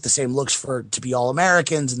won't get the same looks to be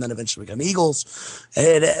All-Americans and then eventually become Eagles.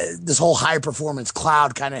 And this whole high performance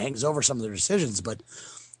cloud kind of hangs over some of their decisions. But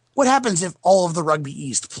what happens if all of the Rugby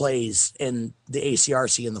East plays in the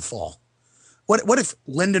ACRC in the fall? What if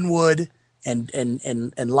Lindenwood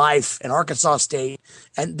and Life and Arkansas State,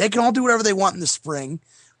 and they can all do whatever they want in the spring,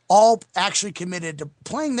 all actually committed to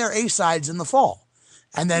playing their A-sides in the fall?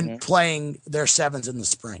 and then playing their sevens in the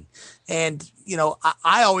spring. And,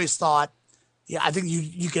 I always thought, I think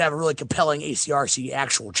you could have a really compelling ACRC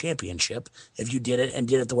actual championship if you did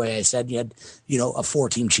it the way I said. You had, a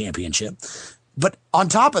 4-team championship. But on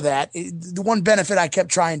top of that, the one benefit I kept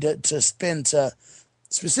trying to spin to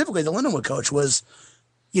specifically the Lindenwood coach was,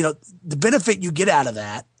 the benefit you get out of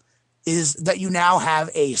that is that you now have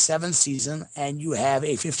a 7 season and you have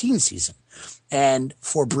a 15 season. And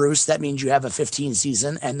for Bruce, that means you have a 15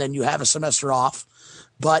 season and then you have a semester off.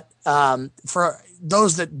 But for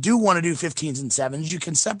those that do want to do 15s and 7s, you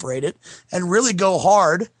can separate it and really go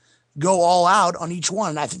hard, go all out on each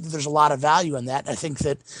one. And I think that there's a lot of value in that. I think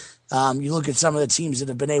that you look at some of the teams that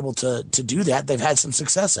have been able to do that, they've had some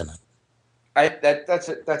success in it.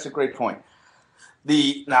 That's a great point.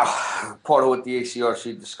 Now part of what the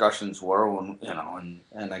ACRC discussions were,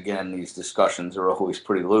 and again these discussions are always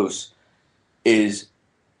pretty loose, is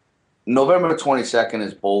November 22nd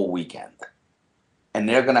is bowl weekend, and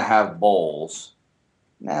they're going to have bowls.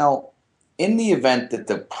 Now, in the event that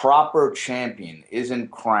the proper champion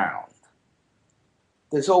isn't crowned,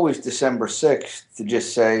 there's always December 6th to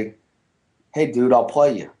just say, "Hey, dude, I'll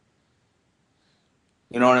play you."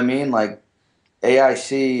 You know what I mean? Like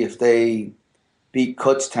AIC, if they beat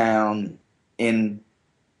Kutztown and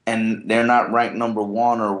they're not ranked number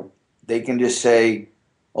 1, or they can just say,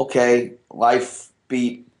 okay, Life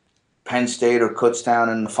beat Penn State or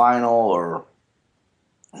Kutztown in the final,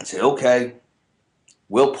 and say, okay,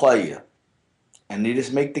 we'll play you. And they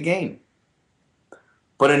just make the game.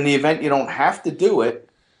 But in the event you don't have to do it,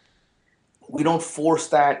 we don't force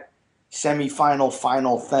that semifinal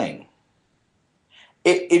final thing.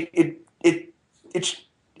 It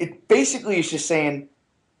basically is just saying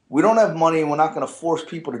we don't have money and we're not going to force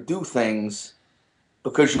people to do things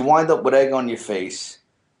because you wind up with egg on your face.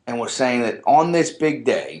 And we're saying that on this big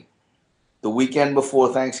day, the weekend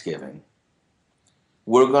before Thanksgiving,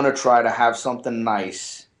 we're going to try to have something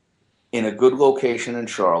nice in a good location in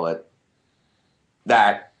Charlotte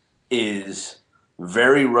that is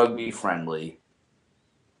very rugby friendly.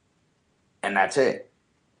 And that's it.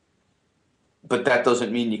 But that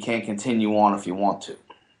doesn't mean you can't continue on if you want to.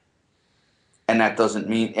 And that doesn't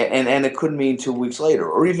mean, and it could mean 2 weeks later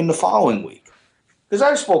or even the following week. Because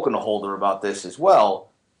I've spoken to Holder about this as well.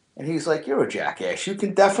 And he's like, you're a jackass. You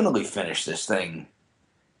can definitely finish this thing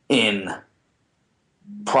in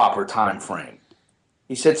proper time frame.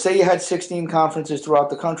 He said, say you had 16 conferences throughout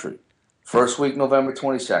the country. First week, November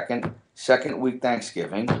 22nd. Second week,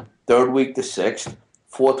 Thanksgiving. Third week, the 6th.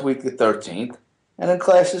 Fourth week, the 13th. And then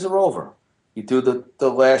classes are over. You do the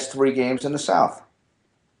last 3 games in the South.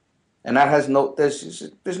 And that has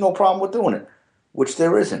there's no problem with doing it, which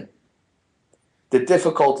there isn't. The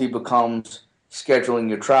difficulty becomes scheduling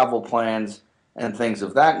your travel plans and things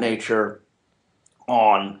of that nature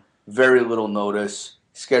on very little notice,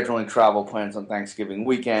 scheduling travel plans on Thanksgiving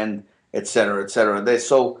weekend, et cetera, et cetera.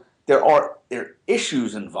 So there are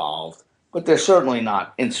issues involved, but they're certainly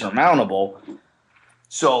not insurmountable.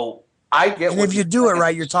 So I get. And if you do it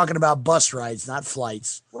right, you're talking about bus rides, not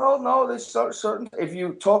flights. Well, no, there's certain. If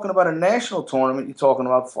you're talking about a national tournament, you're talking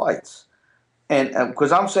about flights, and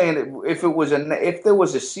because I'm saying if there was a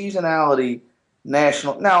seasonality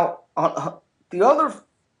national. Now, the other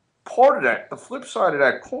part of that, the flip side of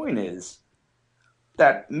that coin is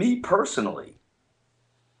that me personally,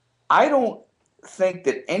 I don't think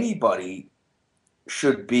that anybody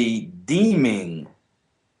should be deeming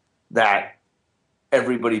that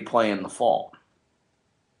everybody play in the fall.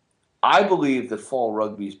 I believe that fall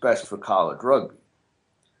rugby is best for college rugby.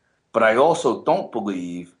 But I also don't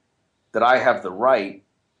believe that I have the right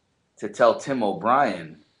to tell Tim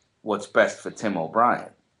O'Brien what's best for Tim O'Brien.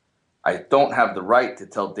 I don't have the right to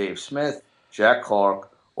tell Dave Smith, Jack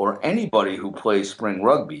Clark, or anybody who plays spring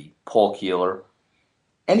rugby, Paul Keeler,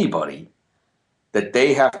 anybody, that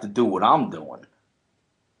they have to do what I'm doing.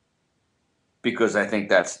 Because I think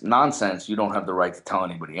that's nonsense. You don't have the right to tell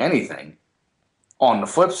anybody anything. On the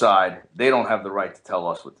flip side, they don't have the right to tell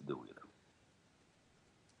us what to do either.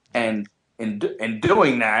 And in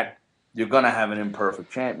doing that, you're going to have an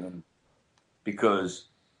imperfect champion because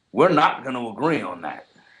we're not going to agree on that.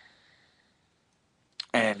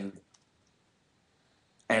 And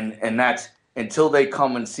that's until they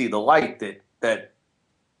come and see the light that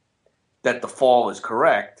the fall is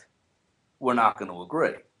correct, we're not going to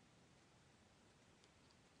agree.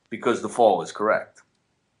 Because the fall is correct.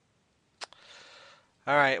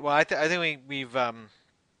 All right. Well, I think we've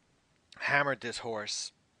hammered this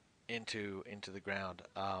horse into the ground.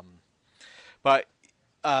 But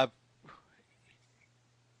I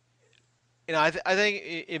think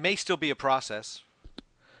it may still be a process.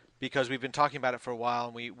 because we've been talking about it for a while,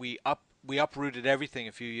 and we uprooted everything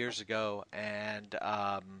a few years ago, and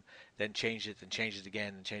then changed it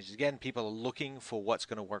again and changed it again. People are looking for what's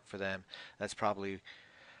going to work for them. That's probably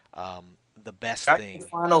the best thing. The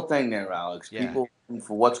final thing there, Alex. Yeah. People looking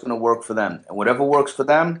for what's going to work for them, and whatever works for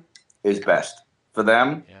them is best for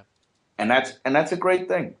them. Yeah. And that's a great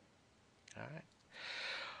thing. All right.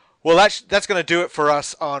 Well, that's going to do it for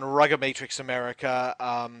us on Rugger Matrix America.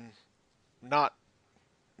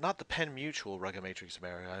 Not the Penn Mutual Rugger Matrix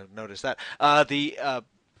America. I noticed that. The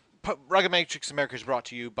Rugger Matrix America is brought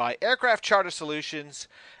to you by Aircraft Charter Solutions,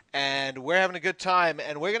 and we're having a good time.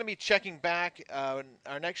 And we're going to be checking back.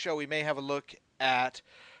 Our next show, we may have a look at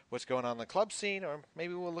what's going on in the club scene, or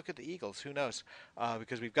maybe we'll look at the Eagles. Who knows?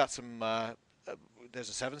 Because we've got some. There's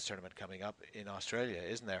a sevens tournament coming up in Australia,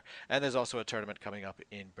 isn't there? And there's also a tournament coming up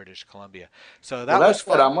in British Columbia. So that's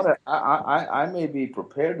fun. I may be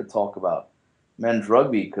prepared to talk about men's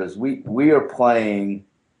rugby because we are playing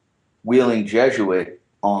Wheeling Jesuit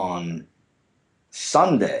on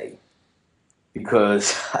Sunday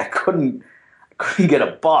because I couldn't get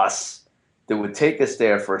a bus that would take us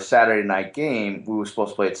there for a Saturday night game. We were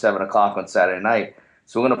supposed to play at 7:00 on Saturday night,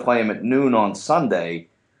 so we're going to play them at noon on Sunday,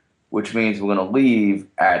 which means we're going to leave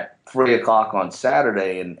at 3:00 on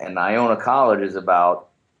Saturday, and Iona College is about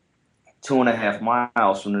 2.5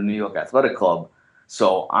 miles from the New York Athletic Club.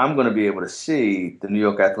 So I'm going to be able to see the New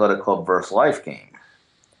York Athletic Club versus Life game,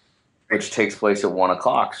 which takes place at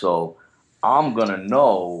 1:00. So I'm going to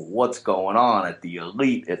know what's going on at the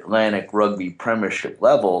elite Atlantic Rugby Premiership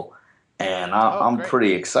level, and I'm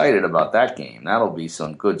pretty excited about that game. That'll be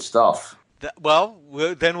some good stuff.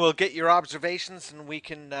 Then we'll get your observations, and we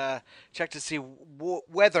can check to see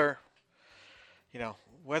whether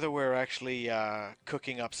we're actually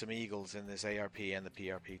cooking up some Eagles in this ARP and the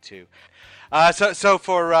PRP too. So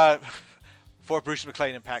for Bruce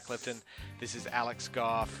McLean and Pat Clifton, this is Alex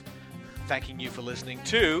Goff, thanking you for listening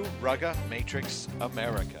to Rugger Matrix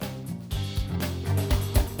America.